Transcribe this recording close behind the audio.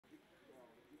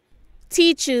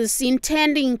Teachers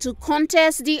intending to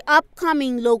contest the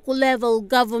upcoming local level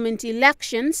government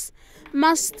elections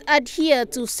must adhere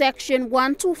to Section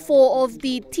 124 of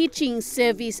the Teaching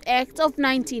Service Act of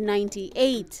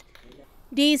 1998.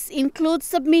 This includes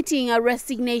submitting a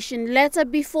resignation letter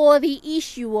before the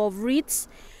issue of writs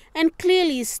and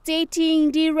clearly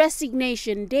stating the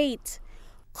resignation date.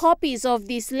 Copies of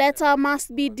this letter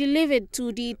must be delivered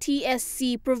to the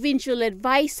TSC provincial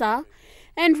advisor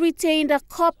and retained a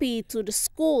copy to the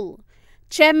school.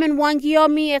 Chairman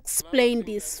Wangihomie explained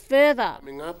this further.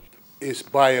 Coming up is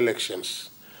by-elections.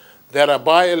 There are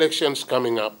by-elections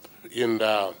coming up and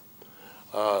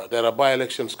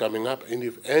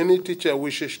if any teacher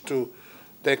wishes to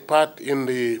take part in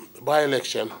the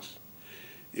by-elections,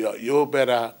 you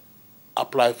better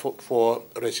apply for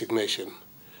resignation.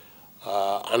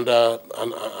 Under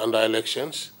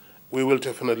elections, we will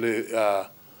definitely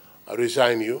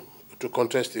resign you to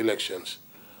contest elections.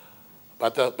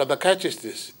 But the catch is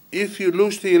this: if you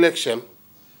lose the election,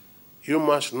 you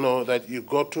must know that you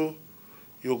go to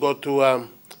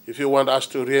if you want us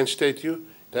to reinstate you,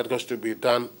 that has to be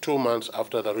done 2 months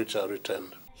after the writs are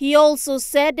returned. He also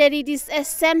said that it is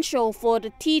essential for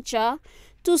the teacher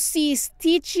to cease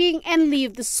teaching and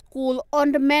leave the school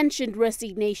on the mentioned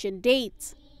resignation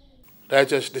date. They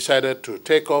just decided to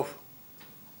take off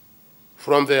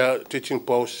from their teaching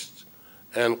posts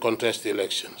and contest the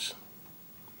elections.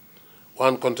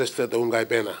 One contested the Ungai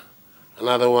Bena,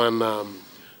 another one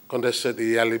contested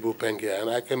the Yalibu Pengia, and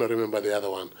I cannot remember the other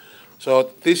one.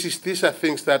 So these are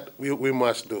things that we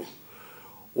must do.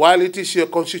 While it is your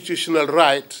constitutional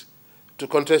right to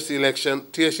contest the election,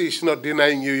 TSC is not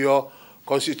denying you your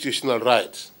constitutional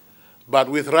rights. But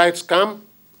with rights come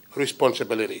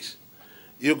responsibilities.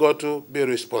 You got to be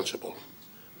responsible.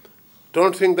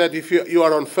 Don't think that if you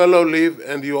are on fellow leave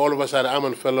and you all of a sudden, I'm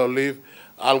on fellow leave,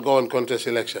 I'll go and contest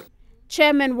election.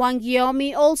 Chairman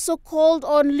Wangihomie also called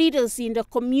on leaders in the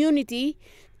community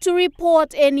to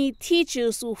report any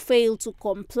teachers who fail to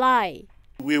comply.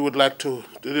 We would like to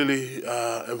really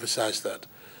emphasize that.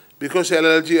 Because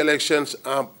LLG elections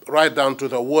are right down to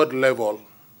the ward level,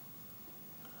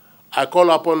 I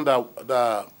call upon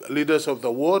the leaders of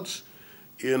the wards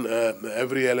in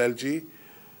every LLG,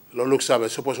 lo look sabe.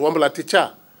 Suppose one bla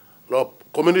teacher, lo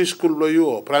community school lo you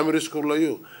or primary school lo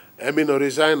you, emi no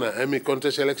resign, emi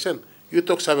contest election, you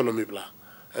talk sabe lo mibla.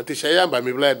 And teacher yamba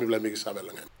mibla mi sabe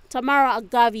lo. Tamara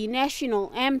Agavi, National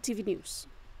EMTV News.